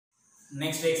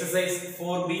Next exercise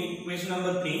 4b, question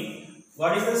number 3.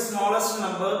 What is the smallest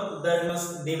number that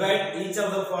must divide each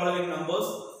of the following numbers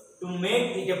to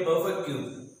make it a perfect cube?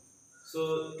 So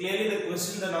clearly the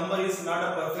question, the number is not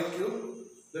a perfect cube.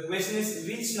 The question is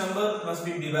which number must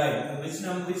be divided? Which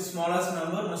smallest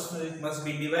number must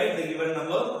be divided the given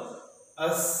number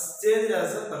as changed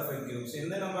as a perfect cube. So in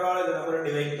the number all the number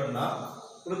divide panna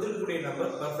கொடுத்திருக்கக்கூடிய number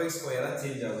perfect square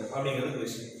change ஆகும் அப்படிங்கிறது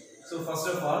question. So first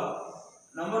of all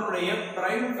number உடைய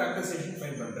prime factorization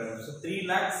find பண்றேன். So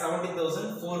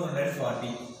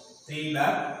 3,70,440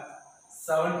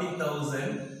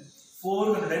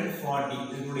 3,70,440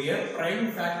 இதுடைய prime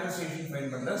factorization find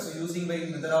பண்றேன். So using by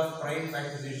method of prime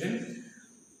factorization,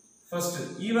 first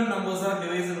even numbers are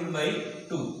divisible by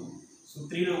 2. So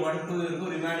 3 to 1 2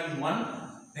 இருக்கும், remaining 1.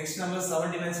 Next number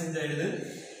 79 change ஆயிடுது.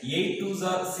 8 2s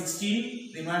are 16,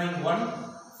 remaining 1.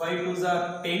 5 2s are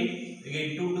 10, again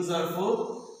 2 2s are 4,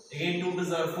 again 2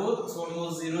 2s are 4. So one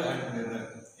more 0 add பண்ணிடுறேன்.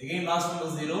 Again last number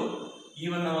 0.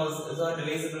 Even numbers are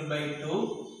divisible by 2.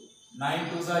 9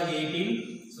 2s are 18.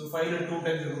 So 5 to 2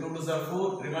 times 2 2s are 4,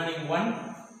 remaining 1.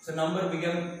 So number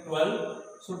become 12.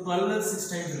 So 12 is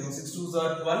 6 times 0. 6 2s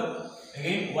are 12.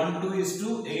 Again 1 2 is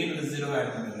 2. Again it is 0 add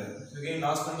பண்ணிடுறேன். So again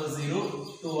last number 0.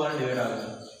 2 all divide ஆகுது.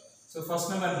 So first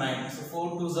number 9. So 4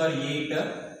 2s are 8.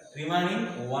 Remaining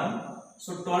 1. So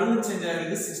 12 change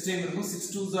ஆயிருக்கு. 6 times இருக்கும். 6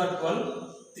 2s are 12.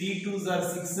 3 2s are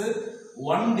 6.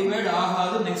 1 divide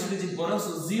ஆகாது. Next digit போறோம்.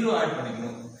 So 0 add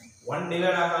பண்ணிக்கணும். 1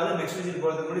 divide ஆகாது. Next digit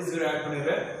போறதுக்கு முன்னாடி 0 add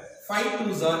பண்ணிடுறேன். 5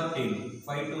 2s are 10.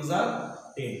 5 2s are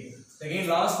 10. Again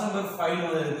last number 5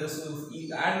 வந்து இருக்கு. So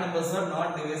add numbers are not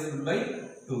divisible by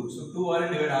 2. So 2 all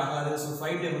divide ஆகாது. So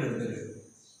 5 table எடுத்துரு.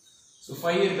 So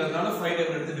 5 இருக்கிறதுனால 5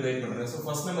 table எடுத்து divide பண்றேன். So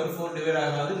first number 4 divide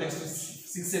ஆகாது. Next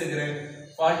 6 இருக்கிறேன்.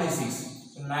 46.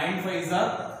 So 9 5s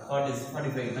are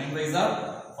 45. 9 5s are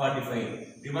 45.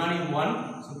 Remaining 1.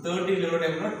 So 13 divide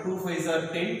ஆகுனா 2 5s are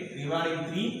 10. Remaining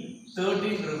 3.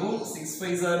 13 இருக்கும். 6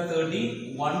 5s are 30.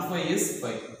 1 5 is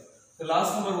 5. So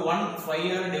last number 1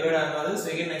 5 ஆல divide ஆகாது. So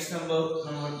again next number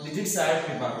digits add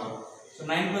பண்ணி பார்க்கலாம். So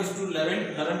 9 plus 2 11,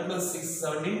 11 plus 6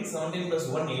 17, 17 plus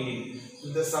 1 18.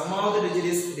 If the sum of the digit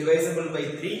is divisible by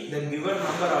 3, then given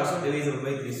number also divisible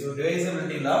by 3. So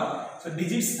divisibility law. So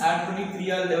digits add பண்ணி 3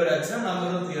 ஆல divide ஆச்சுனா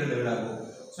நம்பரும் 3 ஆல divide ஆகும்.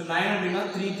 So 9 அப்படினா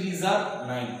 3 3s are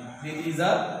 9. 3 3s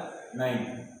are 9.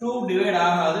 2 divide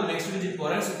ஆகாது. next digit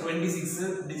போறேன். So 26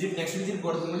 digit next digit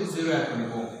போறதுக்கு முன்னாடி 0 add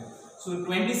பண்ணிப்போம். So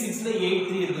 26 ல 8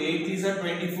 3 இருக்கு. 8 3s are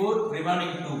 24,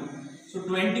 remaining 2. So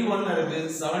 21 இருக்கு.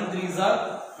 7 3s are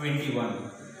 21.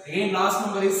 Again last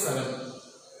number is 7.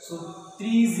 So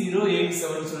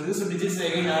 3087 சொல்லுது. So digits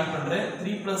again add பண்றேன்.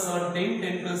 3 plus 7 10,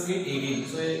 10 plus 8 18.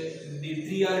 So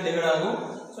 3 ஆல divide ஆகும்.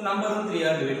 So நம்பரும் 3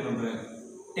 ஆல divide பண்றேன்.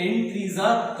 10 3s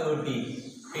are 30.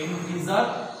 10 3s are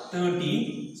 30.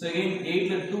 So again 8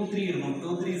 ல 2 3 இருக்கும்.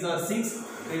 2 3s are 6,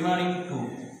 remaining 2.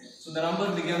 So the number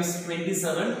becomes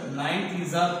 27. 9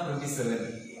 3s are 27.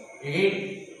 Again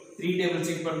 3 table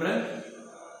check பண்றேன்.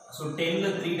 So 10 ல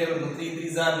 3 table இருக்கும். 3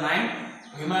 3s are 9,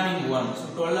 remaining 1. So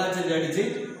 12 ah change ஆயிடுச்சு.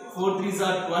 4 3s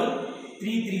are 12,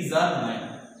 3 3s are 9.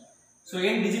 So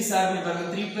again digits add பண்ணி பாருங்க.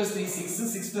 3 plus 3 6,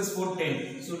 6 plus 4 10.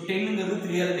 So 10 ங்கிறது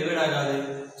 3 ஆல divide ஆகாது.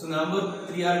 So number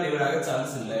 3 ஆல divide ஆக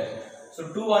சான்ஸ் இல்ல. So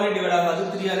 2 ஆல divide ஆகாது,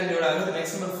 3 ஆல divide ஆகாது.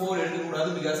 Next number 4 எடுக்க கூடாது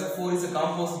because 4 is a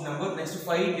composite number. Next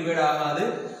 5 divide ஆகாது.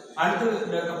 அடுத்து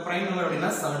prime number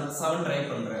அப்படினா 7 ட்ரை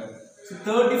பண்றேன். So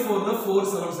 34 ல 4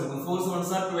 7s இருக்கும். 4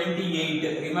 7s are 28,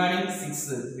 remaining 6.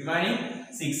 Remaining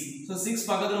 6. So 6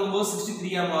 பக்கத்துல வரும்போது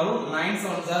 63 ஆ மாறும். 9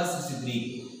 7s are 63.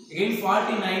 Again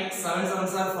 49, 7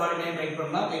 7s are 49 right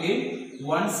பண்ணலாம். Again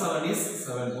 1 7 is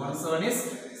 7. 1 7 is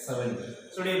 7.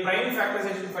 So the prime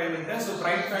factorization find பண்ணிட்டேன். So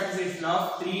prime factorization of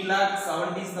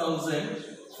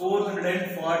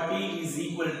 3,70,440 is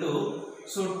equal to,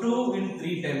 so 2 in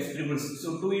 3 times triples. So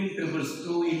 2 in triples,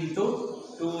 2 into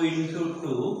 2 into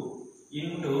 2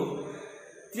 into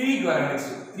 3 க்கு வர next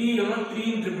 3 எவ்வளவு 3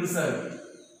 in triples ஆ இருக்கு.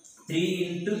 3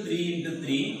 into 3 into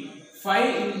 3,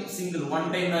 5 in single one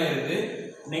time தான் இருக்கு.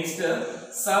 Next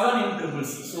 7 in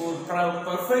triples. So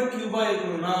perfect cube ஆ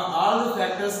இருக்கணும்னா all the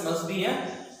factors must be a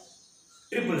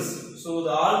triples. So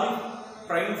all the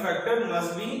prime factor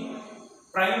must be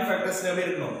prime factors ல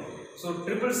இருக்கணும். So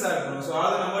triples ஆ இருக்கணும். So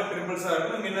all the number triples ஆ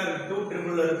இருக்கணும். என்ன இருக்கு 2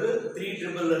 triple இருக்கு, 3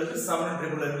 triple இருக்கு, 7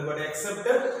 triple இருக்கு, but except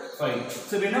 5.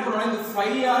 So என்ன பண்ணனும், இந்த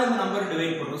 5 ஆல இந்த நம்பர்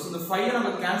டிவைட் பண்ணனும். So இந்த 5 நம்ம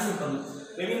கேன்சல் பண்ணனும்.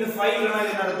 maybe இந்த 5 இல்லனா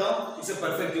என்ன அர்த்தம், it's a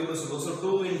perfect cube னு சொல்லுவோம். So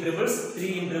 2 in triples,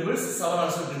 3 in triples, 7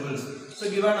 also triples. So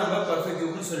given number perfect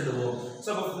cube னு சொல்லிடுவோம். So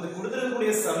அப்ப இந்த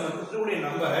கொடுத்திருக்கக்கூடிய sum, கொடுத்திருக்கக்கூடிய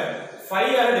நம்பரை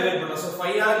 5 ஆல டிவைட் பண்ணனும். So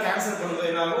 5 ஆல கேன்சல் பண்ணும்போது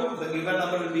என்ன ஆகும், the given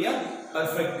number will be a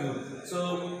perfect cube. So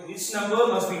which number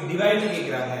must be divided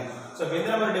கேக்குறாங்க. So So எந்த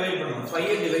நம்பர் டிவைட் பண்ணனும்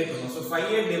 5 டிவைட் பண்ணனும். So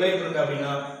 5 டிவைட் பண்ணா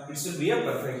அப்படினா it should be a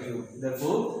perfect cube.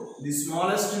 Therefore the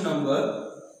smallest number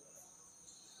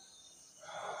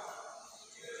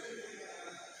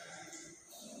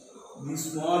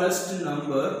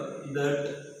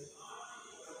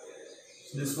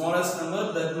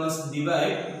that must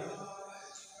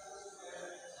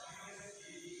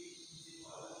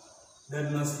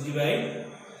divide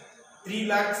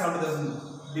 3,70,000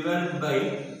 divided by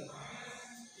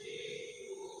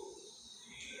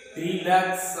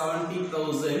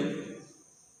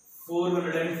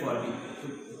 3,70,440.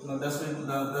 Now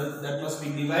that must be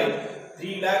divide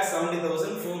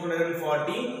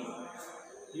 3,70,440.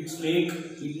 It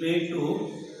make to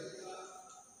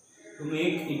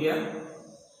make it a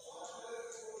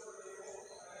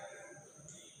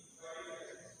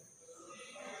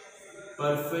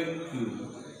perfect cube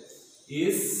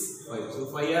is 5. So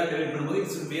 5 are divided by it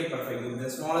should be a perfect cube.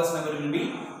 The smallest number will be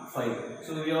 5. So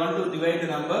we want to divide the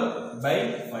number by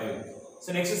 5. So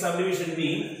next subdivision B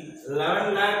 11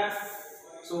 lakh.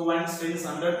 So 1 tens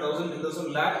 100,000 10,000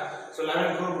 lakh. So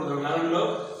 11 crore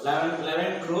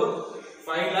 11 crore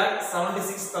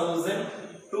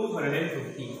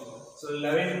 5,76,250. So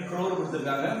 11 crore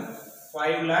கொடுத்திருக்காங்க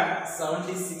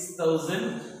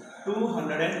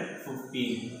 5,76,250.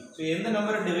 So எந்த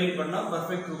நம்பரை divide பண்ணா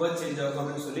perfect Cuba change ஆகும்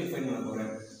அப்படினு சொல்லி find பண்ண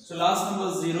போறேன். So last number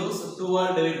 0, so 2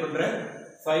 all divide பண்றேன்.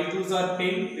 5 2s are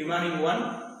 10, remaining 1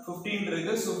 15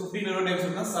 இருக்கு. So 15 எவ்வளவு டைம்ஸ்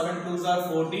இருக்குன்னா 7 2s are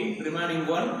 14, remaining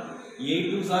 1 8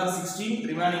 2s are 16,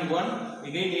 remaining 1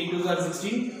 again 8 2s are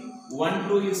 16, 1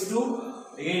 2 is 2,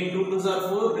 again 2 2s are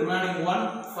 4, remaining 1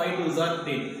 5 2s are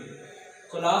 10.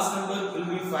 So last number will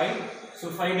be 5. So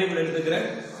 5 table எடுத்துக்கிறேன்.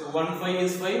 So 1 5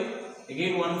 is 5,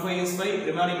 again 1 5 is 5,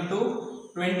 remaining 2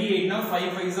 28 now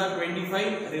 5 5s are 25,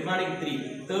 remaining 3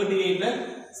 38 ல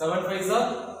 7 5s are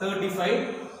 35,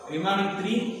 remaining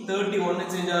 3 31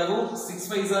 change ஆகும் 6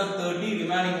 5s are 30,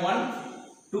 remaining 1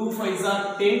 2 5s are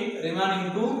 10, remaining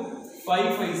 2 5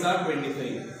 5s are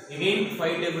 25. again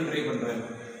 5 table try பண்றேன்.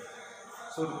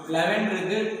 So 11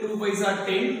 இருக்கு 2 5s are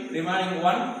 10, remaining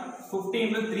 1 15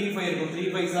 ல 3 5 இருக்கும் 3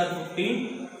 5s are 15,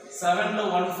 7 ல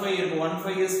 1 5 இருக்கும் 1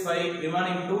 5 is 5,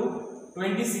 remaining 2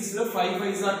 26 ல 5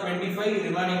 5s are 25,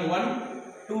 remaining 1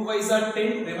 2 5s are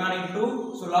 10, remaining 2.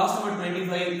 So last number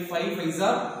 25 5 5s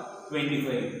are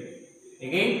 25.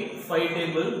 again 5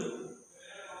 table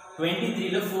 23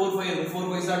 ல 4 5 இருக்கும் 4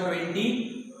 5s are 20,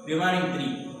 remaining 3.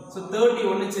 So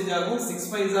 31 change ஆகும் 6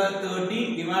 5s are 30,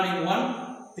 remaining 1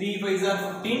 3 5s are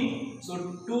 15. So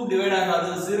 2 divide ஆகாது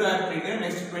 0 add பண்ணிட்டேன்.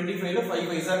 next 25 ல 5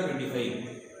 5s are 25.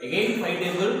 again 5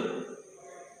 table.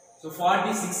 So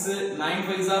 46 9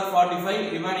 5s are 45,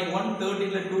 remaining 1 30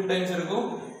 ல 2 times இருக்கும்,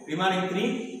 remaining 3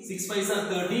 6 5s are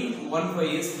 30, 1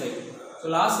 5 is 5. So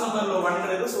last number ல 1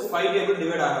 இருக்கு. So 5 table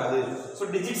divide ஆகாது. So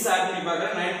digits add பண்ணி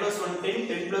பார்க்கறேன். 9 plus 1 10,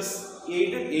 10 plus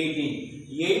 8 18.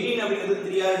 18 அப்படிங்கிறது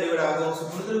 3 ஆல் டிவைட் ஆகும். So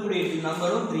கொடுத்திருக்கக்கூடிய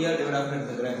நம்பரும் 3 ஆல் டிவைட் ஆகும்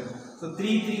எடுத்துக்கிறேன். So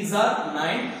 3 3s are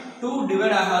 9, 2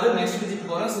 divide ஆகாது. next digit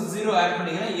போறேன். So 0 add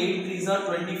பண்ணிக்கிறேன். 8 3s are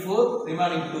 24,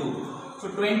 remaining 2. So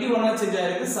 21 change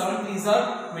ஆயிருக்கு. 7 3s are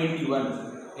 21.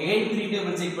 again 3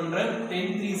 table check பண்றேன். 10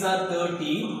 3s are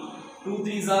 30, 2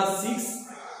 3s are 6,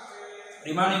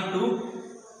 remaining 2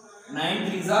 9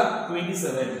 3s are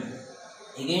 27.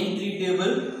 again 3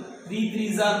 table 3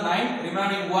 3s are 9,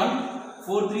 remaining 1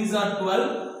 4 3s are 12,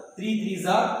 3 3s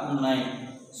are 9.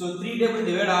 So 3 table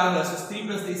divide ஆகல. So 3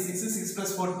 plus 3 6, 6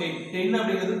 plus 4 10. 10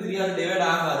 அப்படிங்கிறது 3 all divide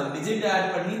ஆகாது. digit add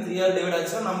பண்ணி 3 all divide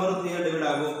ஆச்சுனா நம்பரும் 3 all divide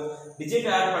ஆகும். digit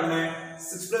add பண்ண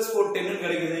 6 plus 4 10 ன்னு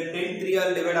கிடைக்குது. 10 3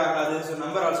 ஆல் டிவைட் ஆகாது. So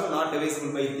number also not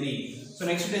divisible by 3. So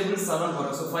next table 7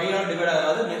 போறோம். So 5 ஆல் டிவைட்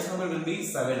ஆகாது. next number will be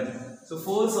 7. So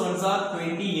 4 7s are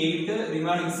 28,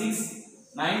 remaining 6,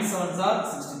 9 7s are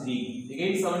 63.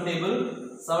 again 7 table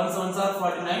 7 7s are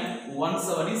 49, 1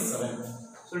 7 is 7.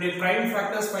 So the prime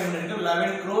factors find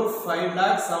 11 crore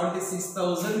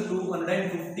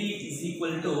 5,76,250 is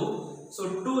equal to, so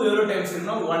 2 euro times 1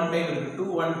 time 2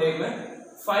 1 time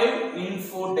 5 in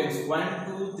 4 times 1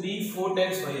 2 3 4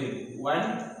 times 5 1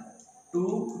 2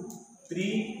 3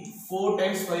 4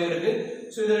 times 5 இருக்கு.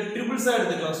 So இத triples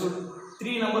எடுத்துக்கலாம். So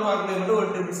 3 number வார்க்கல மட்டும் ஒரு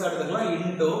triples எடுத்துக்கலாம்.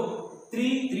 into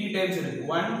 3 3 times இருக்கு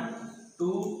 1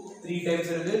 2 3 times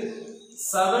இருக்கு.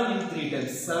 7 in 3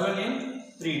 times 7 in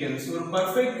 3 times. So ஒரு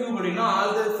perfect cube அப்படினா all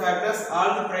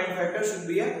the prime factors should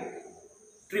be a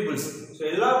triples. So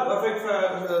எல்லா perfect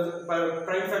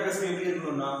prime factors எப்படி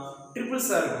இருக்கணும்னா triples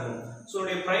ஆ இருக்கணும். So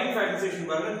the prime factorization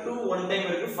பாருங்க 2 1 time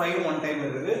இருக்கு, 5 1 time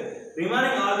இருக்கு.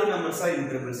 Remaining all the numbers are in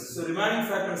triples. So remaining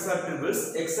factors are triples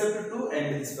except 2 and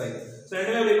this 5. So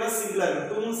ரெண்டுமே அப்படினா சிங்கிளா இருக்கு.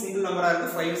 2 சிங்கிள் நம்பரா இருக்கு,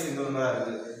 5 சிங்கிள் நம்பரா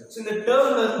இருக்கு. So இந்த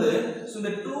டேர்ம்ல இருந்து so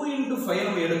இந்த 2 into 5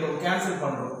 நம்ம எடுக்கிறோம், கேன்சல்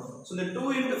பண்றோம். So the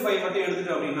 2 into 5 மட்டும்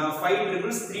எடுத்துட்டோம் அப்படினா 5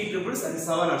 triples 3 triples and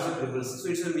 7 also triples. So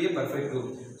it will be a perfect cube.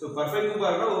 So perfect cube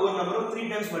ஆக ஒவ்வொரு நம்பரும் 3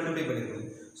 times multiply பண்ணிருக்கோம்.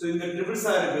 So இங்க triples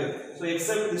ஆ இருக்கு. So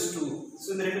except this 2. So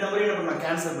இந்த ரெண்டு நம்பரையும் என்ன பண்ணலாம்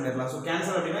கேன்சல் பண்ணிரலாம். So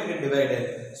cancel அப்படினா இங்க divided.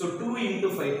 So 2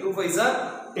 into 5 2 5s are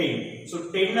 10. So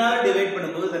 10 all divide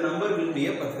பண்ணும்போது the number will be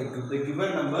a perfect cube. The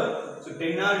given number so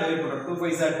 10 all divide பண்றோம் 2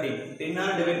 5s are 10. 10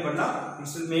 ஆல் divide பண்ணா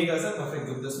it will make us a perfect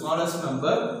cube. The smallest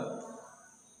number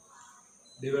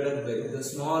divided by the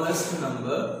smallest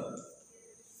number,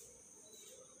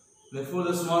 therefore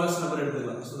the smallest number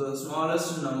எடுத்துக்கலாம். So the smallest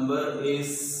number is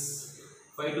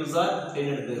 5 2s are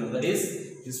 10 எடுத்துக்கலாம். That is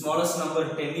the smallest number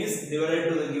 10 is divided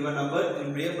to the given number, it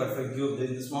will be a perfect cube.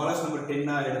 The smallest number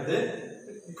 10 ஆ எடுத்து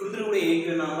கொடுத்திருக்கிற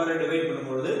ஏக நம்பரை divide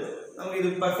பண்ணும்போது நமக்கு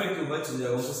இது perfect cube ஆ change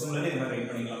ஆகும். So similarly இத ரைட்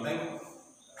பண்ணிக்கலாம். Thank you.